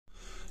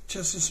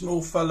Just a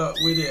small follow-up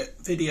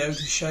video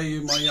to show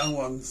you my young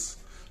ones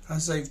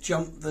as they've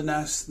jumped the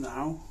nest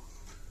now.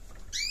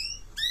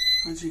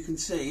 As you can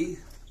see,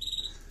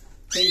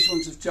 these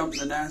ones have jumped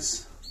the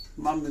nest.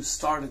 Mum has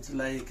started to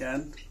lay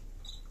again.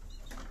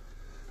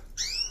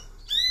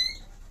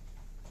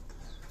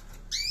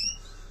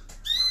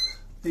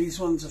 These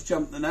ones have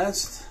jumped the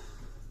nest,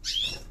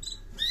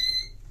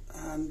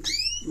 and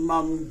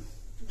Mum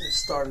has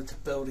started to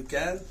build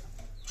again.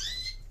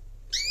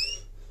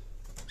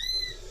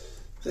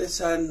 This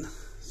hen,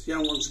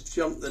 young ones have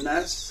jumped the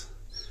nest.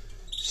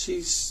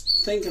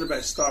 She's thinking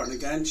about starting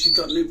again. She's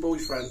got a new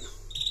boyfriend.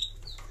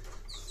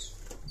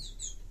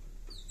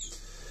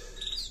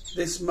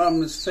 This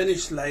mum has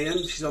finished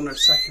laying. She's on her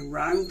second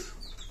round.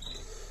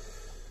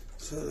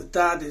 So the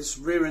dad is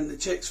rearing the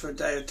chicks for a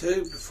day or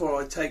two before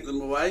I take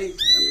them away.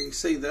 And you can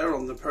see they're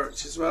on the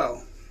perch as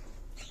well.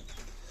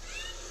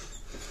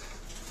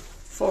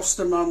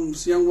 Foster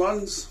mum's young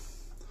ones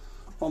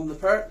on the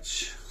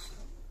perch.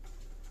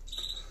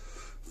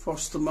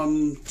 Foster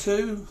mum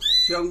 2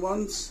 young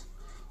ones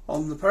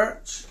on the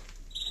perch.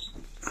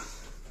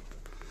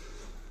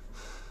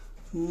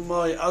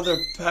 My other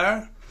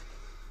pair,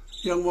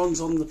 young ones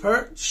on the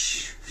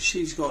perch.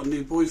 She's got a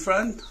new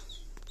boyfriend.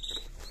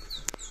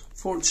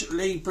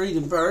 Fortunately,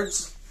 breeding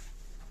birds,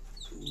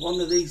 one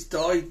of these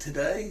died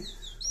today.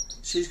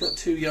 She's got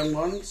 2 young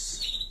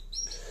ones.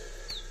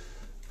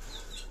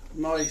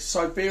 My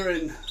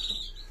Siberian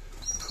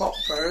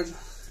cockbird,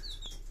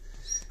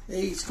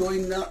 he's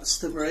going nuts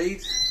to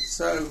breed.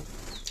 So,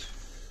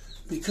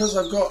 because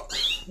I've got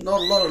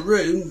not a lot of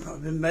room,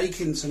 I've been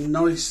making some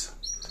nice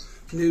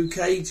new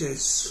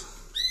cages.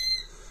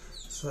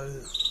 So,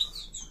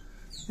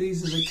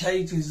 these are the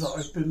cages that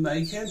I've been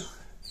making,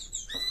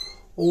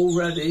 all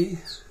ready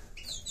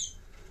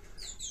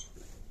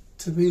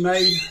to be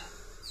made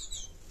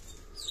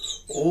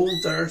all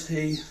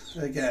dirty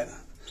again.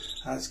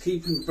 As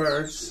keeping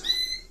birds,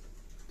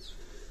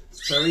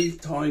 it's very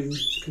time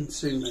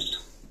consuming.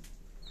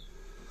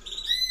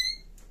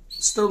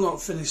 Still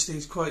not finished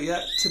these quite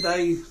yet.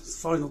 Today is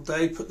the final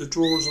day, put the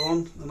drawers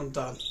on and I'm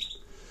done.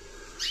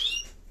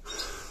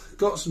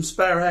 Got some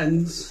spare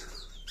hens.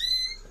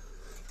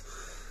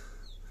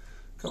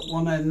 Got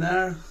one hen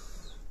there.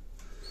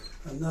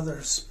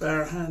 Another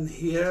spare hen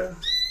here.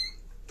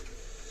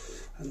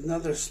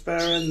 Another spare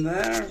hen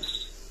there.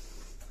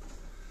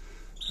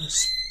 A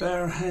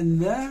spare hen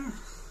there.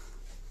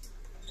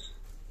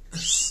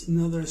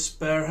 Another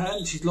spare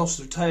hen. She's lost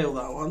her tail,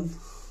 that one.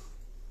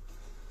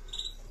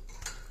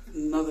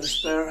 Another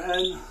spare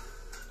hen,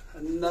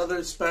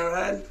 another spare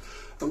hen,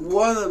 and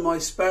one of my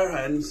spare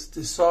hens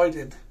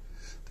decided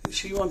that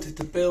she wanted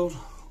to build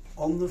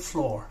on the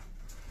floor.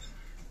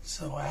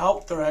 So I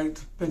helped her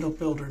out to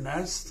build her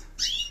nest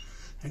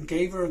and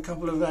gave her a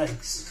couple of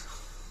eggs.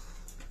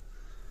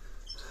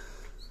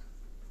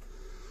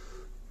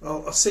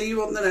 Well, I'll see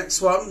you on the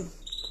next one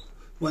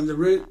when the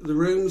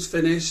room's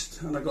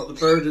finished and I got the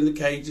bird in the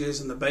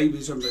cages and the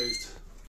babies are moved.